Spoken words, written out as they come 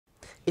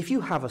if you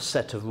have a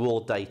set of raw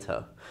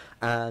data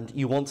and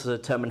you want to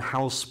determine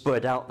how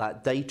spread out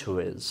that data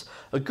is,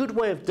 a good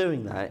way of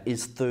doing that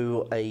is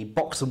through a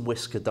box and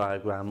whisker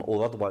diagram,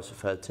 or otherwise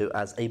referred to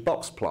as a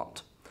box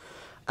plot.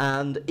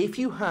 And if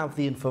you have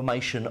the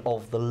information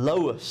of the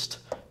lowest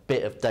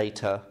bit of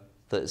data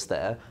that's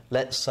there,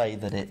 let's say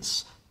that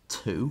it's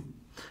 2,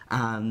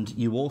 and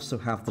you also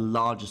have the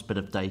largest bit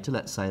of data,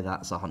 let's say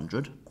that's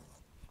 100.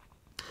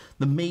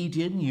 The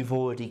median you've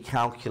already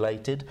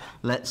calculated,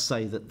 let's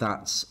say that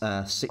that's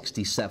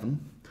 67.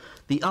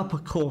 The upper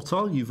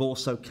quartile you've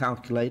also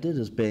calculated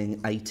as being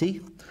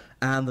 80,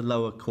 and the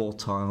lower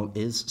quartile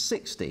is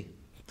 60.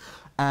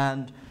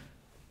 And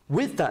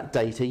with that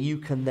data, you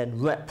can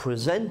then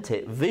represent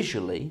it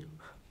visually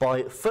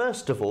by,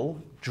 first of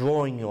all,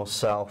 drawing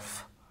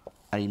yourself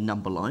a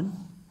number line.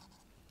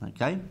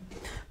 Okay,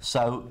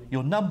 so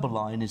your number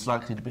line is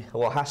likely to be,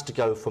 well, it has to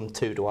go from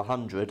 2 to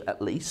 100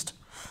 at least.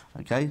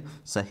 Okay,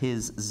 so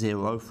here's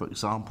 0, for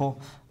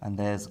example, and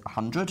there's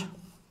 100.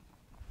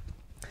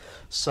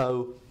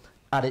 So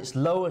at its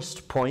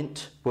lowest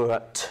point, we're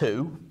at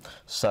 2,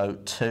 so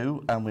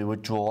 2, and we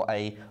would draw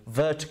a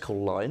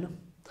vertical line.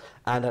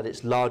 And at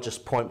its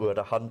largest point, we're at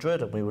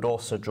 100, and we would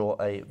also draw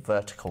a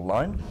vertical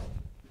line.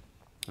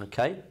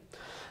 Okay,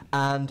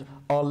 and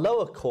our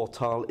lower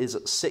quartile is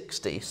at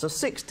 60, so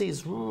 60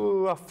 is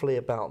roughly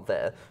about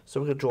there. So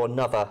we're going to draw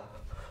another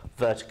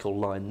vertical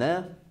line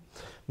there.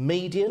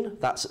 Median,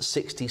 that's at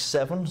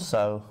 67,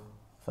 so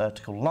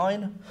vertical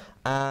line,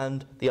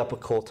 and the upper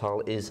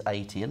quartile is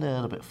 80, a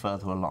little bit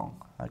further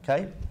along,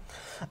 okay?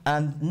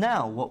 And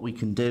now what we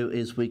can do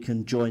is we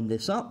can join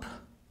this up,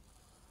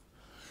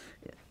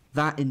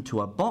 that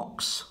into a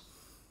box,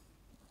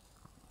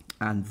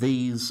 and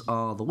these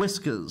are the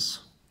whiskers,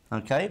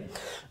 okay?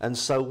 And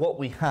so what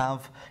we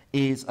have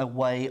is a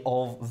way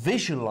of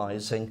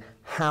visualizing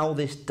how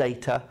this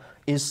data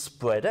is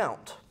spread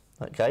out.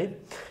 Okay,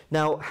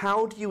 now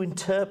how do you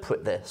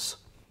interpret this?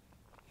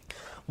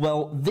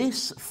 Well,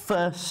 this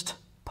first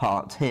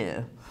part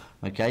here,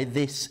 okay,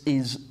 this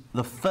is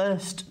the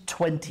first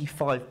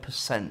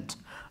 25%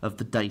 of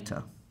the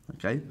data,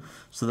 okay?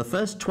 So the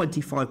first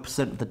 25%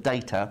 of the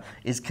data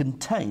is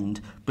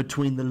contained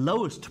between the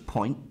lowest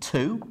point,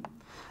 2,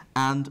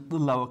 and the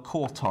lower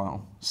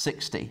quartile,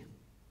 60.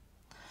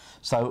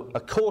 So a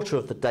quarter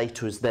of the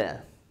data is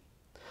there.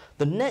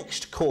 The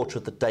next quarter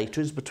of the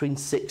data is between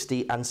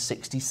 60 and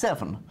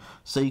 67.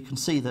 So you can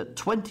see that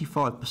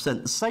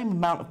 25%, the same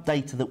amount of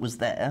data that was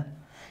there,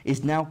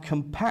 is now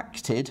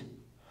compacted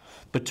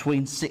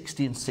between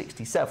 60 and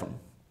 67.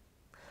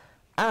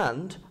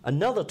 And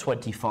another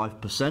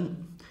 25%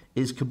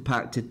 is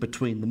compacted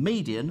between the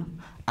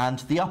median and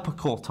the upper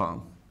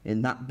quartile,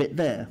 in that bit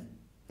there.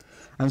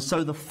 And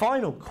so the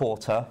final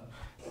quarter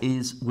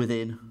is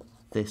within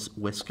this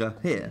whisker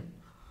here.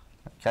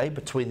 Okay,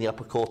 between the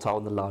upper quartile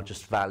and the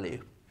largest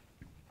value.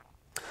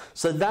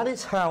 So that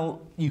is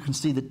how you can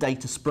see the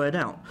data spread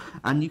out.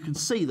 And you can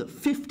see that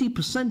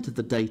 50% of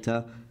the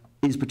data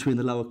is between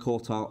the lower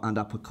quartile and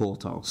upper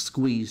quartile,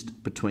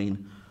 squeezed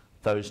between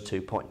those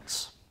 2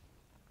 points.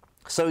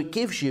 So it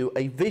gives you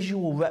a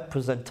visual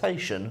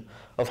representation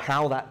of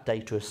how that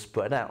data is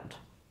spread out.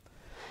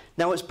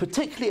 Now, it's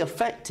particularly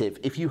effective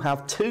if you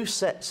have 2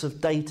 sets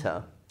of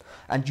data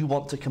and you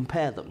want to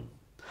compare them.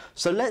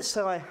 So let's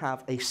say I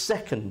have a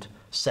second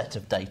set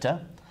of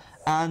data,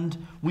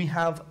 and we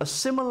have a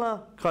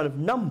similar kind of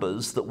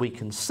numbers that we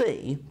can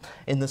see,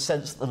 in the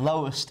sense that the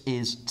lowest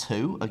is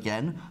 2,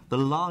 again, the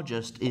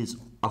largest is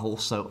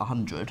also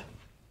 100.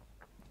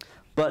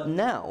 But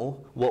now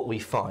what we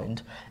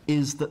find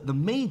is that the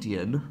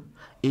median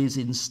is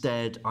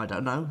instead, I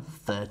don't know,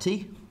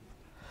 30.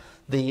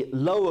 The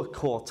lower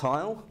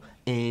quartile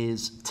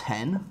is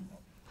 10,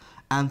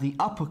 and the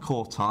upper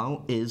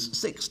quartile is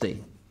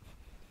 60.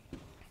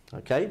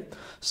 Okay,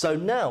 so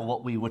now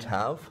what we would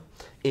have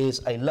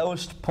is a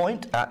lowest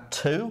point at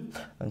 2,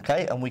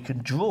 okay, and we can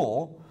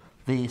draw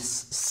this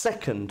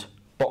second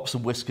box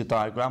and whisker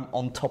diagram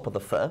on top of the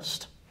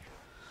first.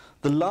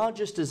 The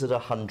largest is at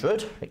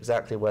 100,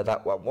 exactly where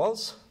that one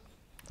was.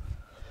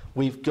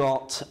 We've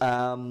got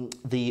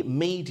the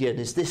median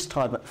is this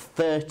time at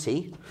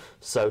 30,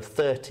 so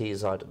 30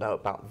 is, I don't know,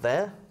 about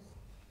there.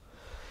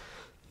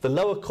 The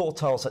lower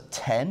quartile's at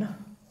 10.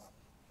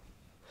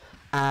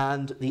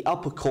 And the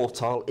upper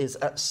quartile is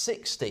at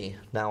 60.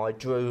 Now I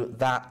drew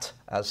that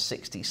as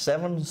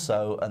 67,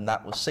 so, and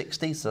that was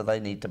 60, so they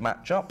need to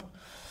match up.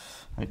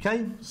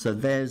 Okay, so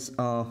there's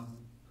our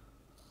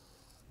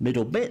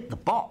middle bit, the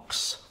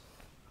box,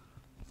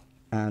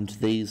 and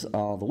these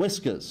are the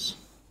whiskers.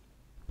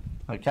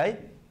 Okay,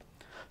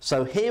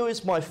 so here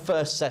is my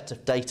first set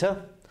of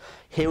data,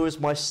 here is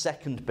my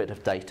second bit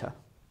of data.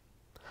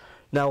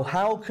 Now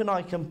how can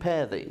I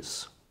compare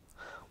these?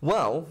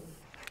 Well,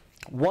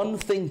 one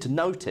thing to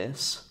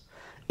notice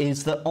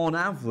is that on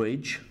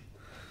average,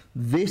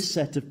 this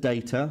set of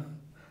data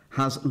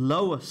has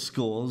lower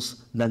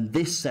scores than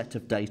this set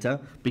of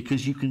data,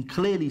 because you can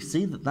clearly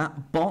see that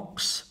that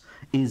box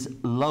is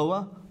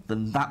lower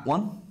than that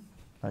one,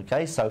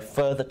 okay, so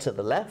further to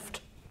the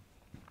left.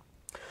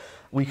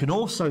 We can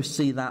also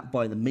see that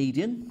by the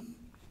median,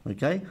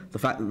 okay? The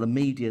fact that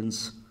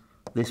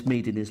this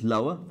median is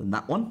lower than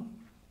that one.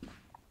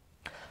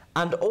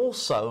 And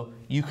also,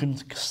 you can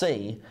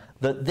see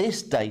that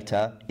this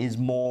data is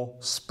more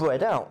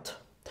spread out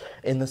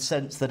in the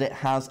sense that it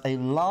has a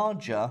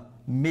larger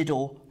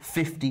middle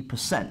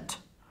 50%,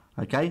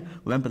 okay?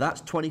 Remember,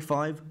 that's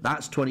 25,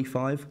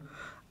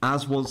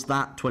 as was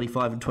that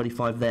 25 and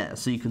 25 there.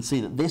 So you can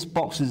see that this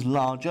box is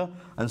larger,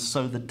 and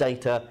so the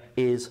data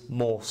is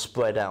more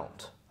spread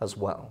out as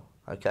well,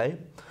 okay?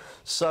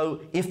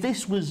 So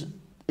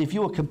if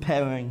you were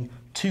comparing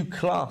two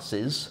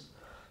classes,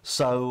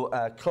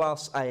 so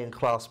Class A and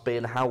Class B,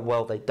 and how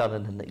well they'd done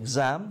in an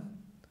exam,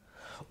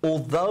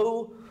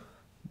 although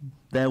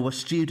there were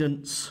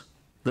students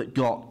that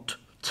got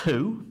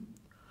 2,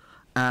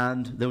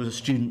 and there was a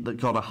student that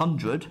got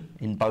 100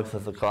 in both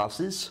of the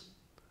classes,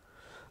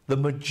 the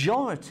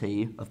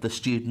majority of the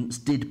students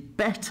did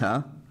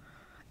better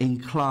in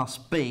Class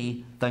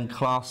B than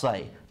Class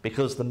A,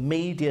 because the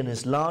median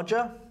is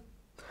larger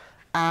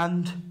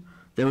and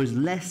there is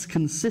less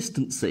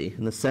consistency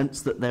in the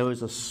sense that there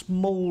is a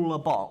smaller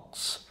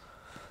box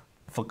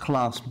for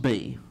Class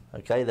B.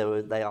 Okay,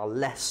 they are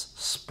less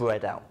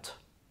spread out.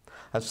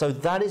 And so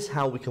that is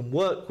how we can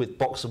work with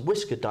box and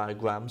whisker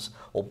diagrams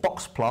or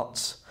box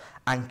plots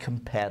and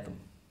compare them.